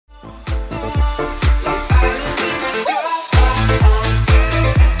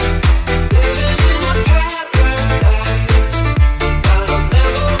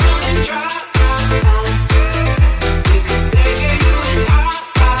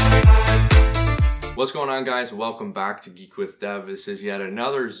What's going on, guys? Welcome back to Geek with Dev. This is yet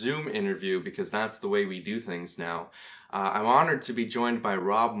another Zoom interview because that's the way we do things now. I'm honored to be joined by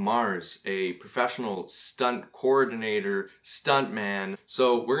Rob Mars, a professional stunt coordinator, stuntman.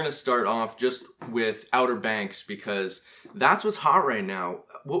 So we're going to start off just with Outer Banks because that's what's hot right now.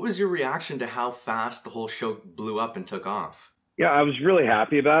 What was your reaction to how fast the whole show blew up and took off? Yeah, I was really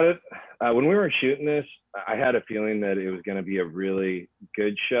happy about it. When we were shooting this, I had a feeling that it was going to be a really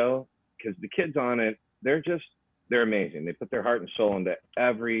good show because the kids on it, they're amazing. They put their heart and soul into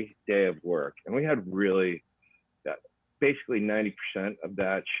every day of work. And we had really, basically 90% of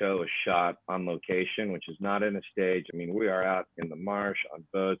that show was shot on location, which is not in a stage. I mean, we are out in the marsh, on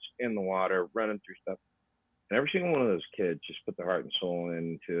boats, in the water, running through stuff. And every single one of those kids just put their heart and soul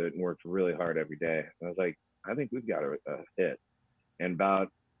into it and worked really hard every day. And I was like, I think we've got a hit. And about,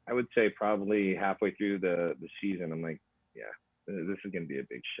 I would say probably halfway through the season, I'm like, yeah, this is going to be a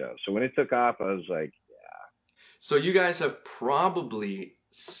big show. So when it took off, I was like, So you guys have probably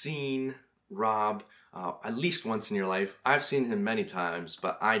seen Rob at least once in your life. I've seen him many times,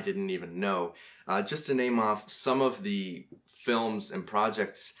 but I didn't even know. Just to name off some of the films and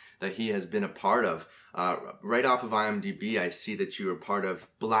projects that he has been a part of. Right off of IMDb, I see that you are part of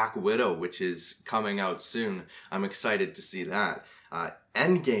Black Widow, which is coming out soon. I'm excited to see that.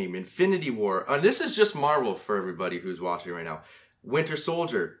 Endgame, Infinity War. This is just Marvel for everybody who's watching right now. Winter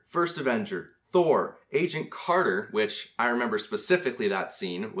Soldier, First Avenger, Thor, Agent Carter, which I remember specifically that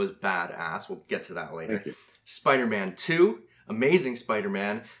scene was badass. We'll get to that later. Spider-Man 2, Amazing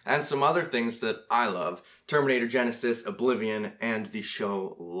Spider-Man, and some other things that I love. Terminator Genesis, Oblivion, and the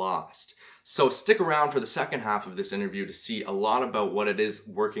show Lost. So stick around for the second half of this interview to see a lot about what it is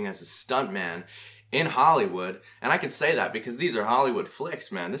working as a stuntman in Hollywood. And I can say that because these are Hollywood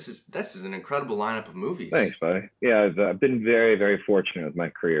flicks, man. This is an incredible lineup of movies. Thanks, buddy. Yeah, I've been very, very fortunate with my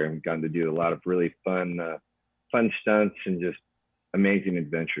career. I've gotten to do a lot of really fun stunts and just amazing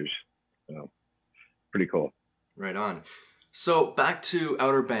adventures. So pretty cool. Right on. So back to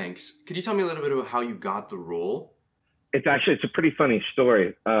Outer Banks. Could you tell me a little bit about how you got the role? It's a pretty funny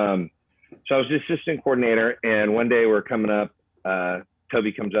story. So I was the assistant coordinator, and one day we're coming up.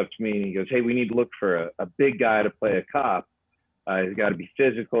 Toby comes up to me and he goes, "Hey, we need to look for a big guy to play a cop. He's got to be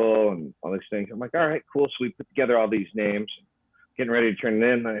physical and all these things." I'm like, "All right, cool." So we put together all these names, getting ready to turn it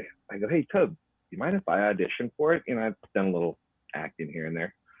in. I go, "Hey, Toby, do you mind if I audition for it?" I've done a little acting here and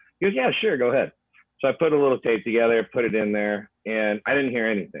there. He goes, "Yeah, sure, go ahead." So I put a little tape together, put it in there, and I didn't hear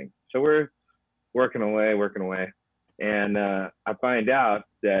anything. So we're working away. And I find out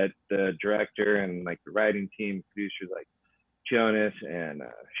that the director and like the writing team, producers like Jonas and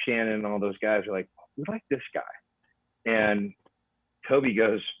Shannon and all those guys are like, "We like this guy." And Toby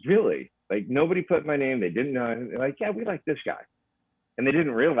goes, "Really? Like nobody put my name. They didn't know." They're like, "Yeah, we like this guy." And they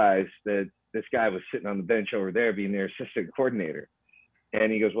didn't realize that this guy was sitting on the bench over there being their assistant coordinator.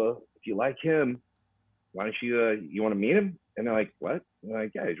 And he goes, "Well, if you like him, why don't you want to meet him?" And they're like, "What?" And I'm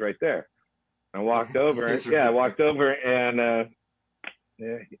like, "Yeah, he's right there." I walked over. I walked over and,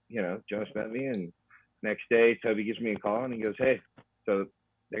 Jonas met me. And next day, Toby gives me a call and he goes, "Hey, so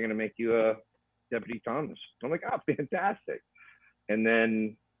they're going to make you a Deputy Thomas." I'm like, "Oh, fantastic." And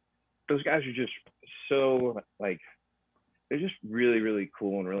then those guys are just so like, they're just really, really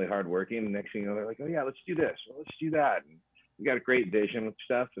cool and really hardworking. And next thing you know, they're like, "Oh yeah, let's do this. Well, let's do that." And we got a great vision with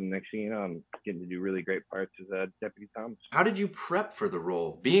stuff. And next thing you know, I'm getting to do really great parts as Deputy Thomas. How did you prep for the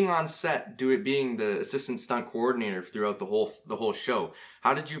role? Being on set, being the assistant stunt coordinator throughout the whole show.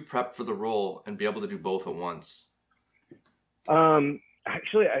 How did you prep for the role and be able to do both at once?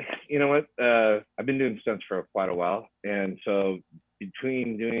 Actually, you know what? I've been doing stunts for quite a while, and so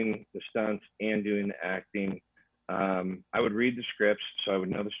between doing the stunts and doing the acting, I would read the scripts so I would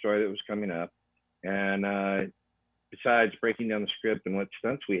know the story that was coming up, and besides breaking down the script and what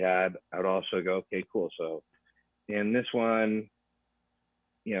stunts we had, I would also go, "Okay, cool. So in this one,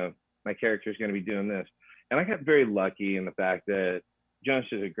 my character is going to be doing this." And I got very lucky in the fact that Jonas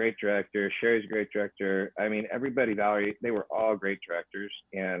is a great director. Sherry's a great director. I mean, everybody, Valerie, they were all great directors.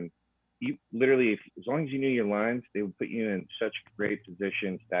 And you literally, as long as you knew your lines, they would put you in such great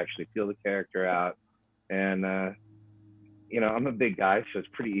positions to actually feel the character out. And, I'm a big guy, so it's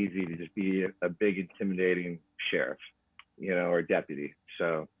pretty easy to just be a big, intimidating sheriff, or deputy.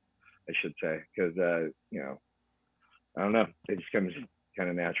 So I should say, because, I don't know, it just comes kind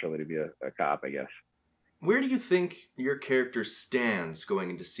of naturally to be a cop, I guess. Where do you think your character stands going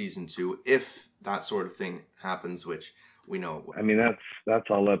into season 2, if that sort of thing happens, which we know? I mean, that's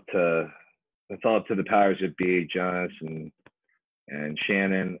all up to the powers that be, Jonas and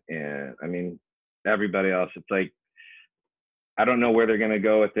Shannon, and I mean everybody else. It's like I don't know where they're gonna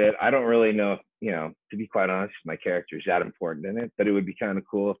go with it. I don't really know to be quite honest, my character is that important in it, but it would be kind of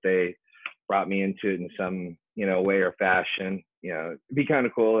cool if they brought me into it in some, way or fashion. It'd be kind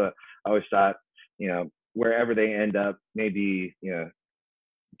of cool. I always thought, wherever they end up, maybe,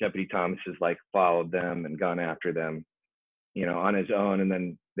 Deputy Thomas has like followed them and gone after them, on his own. And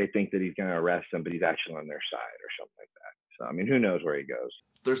then they think that he's going to arrest them, but he's actually on their side or something like that. So, I mean, who knows where he goes?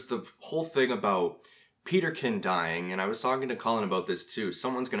 There's the whole thing about Peterkin dying, and I was talking to Colin about this too.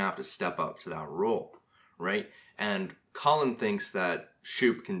 Someone's going to have to step up to that role, right? And Colin thinks that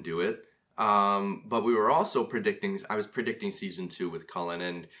Shoop can do it. But we were also I was predicting season 2 with Colin,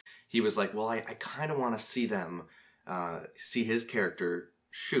 and he was like, well, I kind of want to see them, see his character,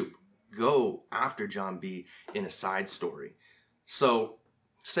 Shoop, go after John B in a side story. So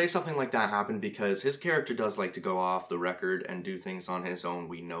say something like that happened, because his character does like to go off the record and do things on his own.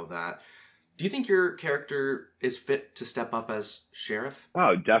 We know that. Do you think your character is fit to step up as sheriff?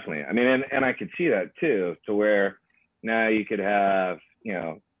 Oh, definitely. I mean, and I could see that too, to where now you could have,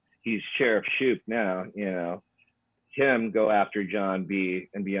 he's Sheriff Shoop now, him go after John B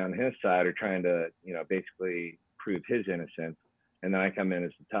and be on his side, or trying to, basically prove his innocence. And then I come in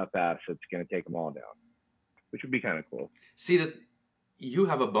as the tough ass that's going to take them all down, which would be kind of cool. See, that you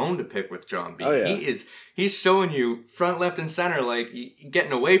have a bone to pick with John B. Oh, yeah. He's showing you front, left, and center, like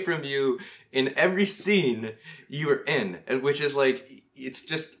getting away from you in every scene you are in, which is like, it's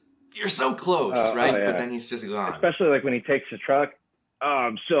just, you're so close, right? Yeah. But then he's just gone. Especially like when he takes the truck. Oh,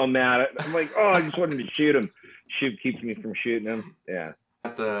 I'm so mad. I'm like, I just wanted to shoot him. Shoot keeps me from shooting him. Yeah.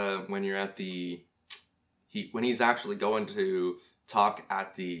 When he's actually going to talk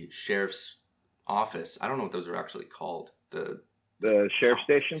at the sheriff's office, I don't know what those are actually called. The sheriff's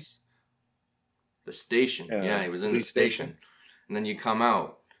station? The station. Yeah, he was in the station. And then you come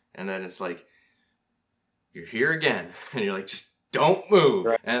out, and then it's like, you're here again. And you're like, just don't move.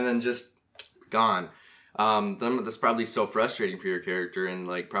 Right. And then just gone. Then that's probably so frustrating for your character, and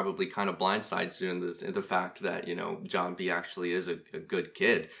like probably kind of blindsides you in the fact that, John B actually is a good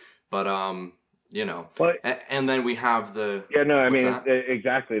kid. But, well, and then we have the... Yeah, no, I mean,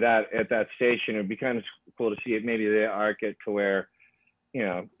 exactly that. At that station, it would be kind of cool to see it, maybe they arc it to where,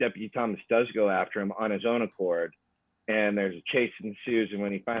 Deputy Thomas does go after him on his own accord, and there's a chase ensues, and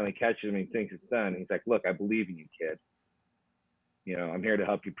when he finally catches him, he thinks it's done. He's like, look, I believe in you, kid. I'm here to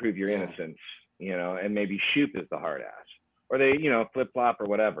help you prove your innocence, and maybe Shoop is the hard ass. Or they, flip-flop or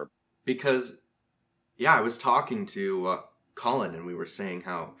whatever. Because, yeah, I was talking to Colin, and we were saying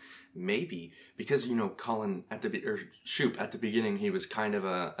how maybe, because, Colin Shoop at the beginning, he was kind of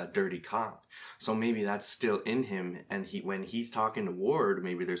a dirty cop. So maybe that's still in him, and when he's talking to Ward,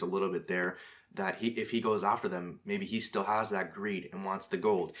 maybe there's a little bit there that if he goes after them, maybe he still has that greed and wants the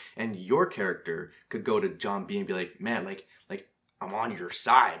gold. And your character could go to John B and be like, man, like I'm on your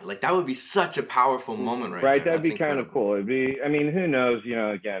side. Like, that would be such a powerful moment right there. That'd be kind of cool. It'd be, I mean, who knows,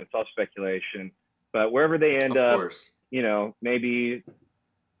 again, it's all speculation, but wherever they end up, maybe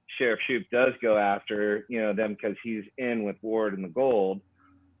Sheriff Shoop does go after, them because he's in with Ward and the gold.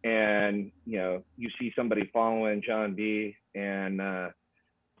 And, you see somebody following John B and,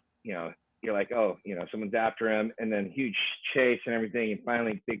 you're like, oh, someone's after him, and then huge chase and everything, and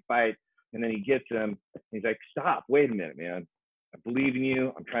finally big fight. And then he gets him. He's like, stop, wait a minute, man. I believe in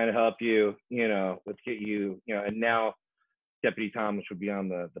you. I'm trying to help you. Let's get you, and now Deputy Thomas would be on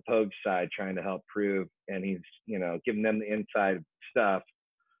the Pogue side trying to help prove, and he's, giving them the inside stuff,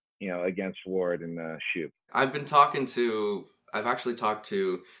 against Ward and Shoop. I've actually talked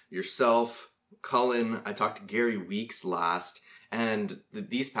to yourself, Cullen. I talked to Gary Weeks last, and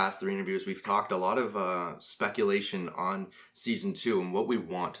these past 3 interviews, we've talked a lot of speculation on season 2 and what we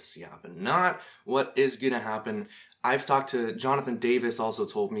want to see happen, not what is going to happen. I've talked to Jonathan Davis, also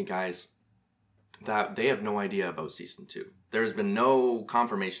told me, guys, that they have no idea about season 2. There's been no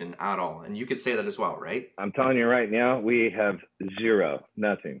confirmation at all. And you could say that as well, right? I'm telling you right now, we have zero,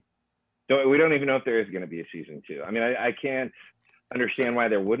 nothing. We don't even know if there is going to be a season 2. I mean, I can't understand why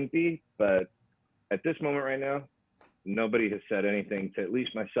there wouldn't be, but at this moment right now, nobody has said anything to at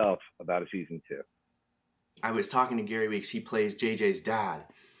least myself about a season 2. I was talking to Gary Weeks. He plays JJ's dad,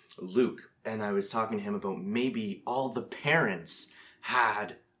 Luke. And I was talking to him about maybe all the parents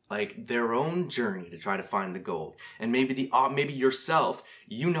had like their own journey to try to find the gold. And maybe maybe yourself,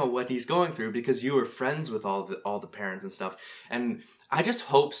 what he's going through because you were friends with all the parents and stuff. And I just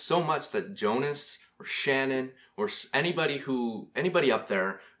hope so much that Jonas or Shannon or anybody up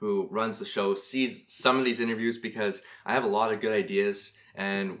there who runs the show sees some of these interviews, because I have a lot of good ideas,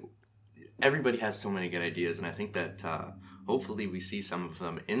 and everybody has so many good ideas, and I think that hopefully we see some of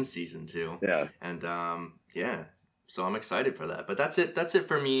them in season 2. Yeah. And yeah. So I'm excited for that. But that's it. That's it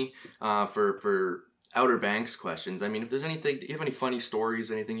for me. For Outer Banks questions. I mean, if there's anything, do you have any funny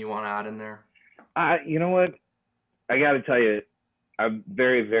stories? Anything you want to add in there? You know what? I got to tell you, I'm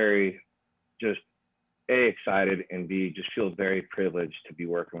very, very just excited, and B, just feel very privileged to be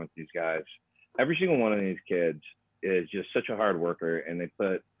working with these guys. Every single one of these kids is just such a hard worker, and they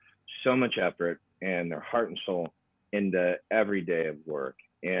put so much effort and their heart and soul into every day of work.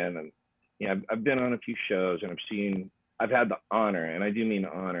 And I've been on a few shows, and I've had the honor, and I do mean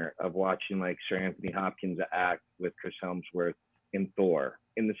honor, of watching like Sir Anthony Hopkins act with Chris Hemsworth in Thor,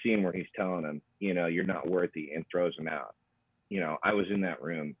 in the scene where he's telling him, you're not worthy, and throws him out. I was in that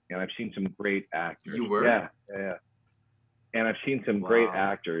room, and I've seen some great actors. You were? Yeah. And I've seen some great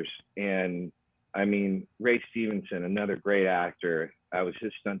actors, and I mean, Ray Stevenson, another great actor. I was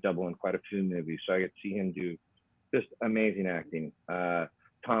his stunt double in quite a few movies, so I got to see him do just amazing acting.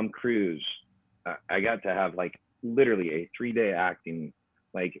 Tom Cruise, I got to have like literally a 3-day acting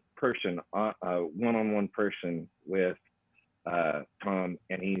like person, one-on-one person with Tom,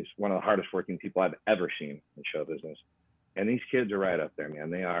 and he's one of the hardest working people I've ever seen in show business. And these kids are right up there, man.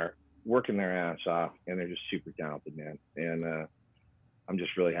 They are working their ass off, and they're just super talented, man. And I'm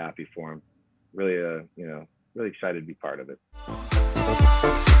just really happy for them. Really, really excited to be part of it.